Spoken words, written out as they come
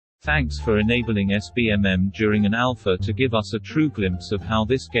Thanks for enabling sbmm during an alpha to give us a true glimpse of how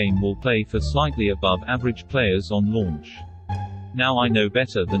this game will play for slightly above average players on launch. Now I know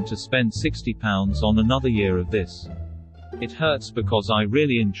better than to spend £60 on another year of this. It hurts because I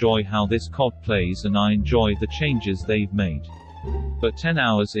really enjoy how this COD plays and I enjoy the changes they've made. But 10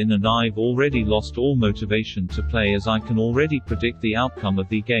 hours in and I've already lost all motivation to play, as I can already predict the outcome of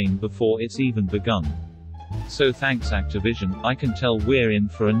the game before it's even begun. So thanks Activision, I can tell we're in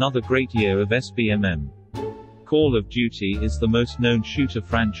for another great year of sbmm. Call of Duty is the most known shooter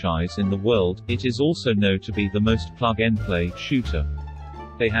franchise in the world. It is also known to be the most plug-and-play shooter.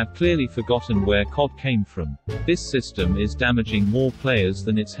 They have clearly forgotten where COD came from. This system is damaging more players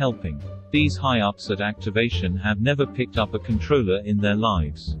than it's helping. These high-ups at Activision have never picked up a controller in their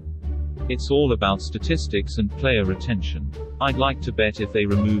lives. It's all about statistics and player retention. I'd like to bet if they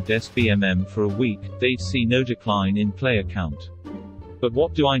removed sbmm for a week, they'd see no decline in player count. But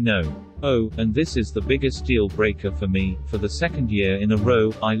what do I know? Oh, and this is the biggest deal breaker for me. For the second year in a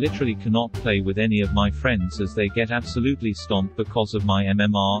row, I literally cannot play with any of my friends as they get absolutely stomped because of my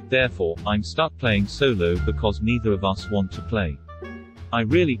MMR, therefore, I'm stuck playing solo because neither of us want to play. I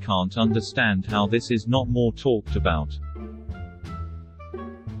really can't understand how this is not more talked about.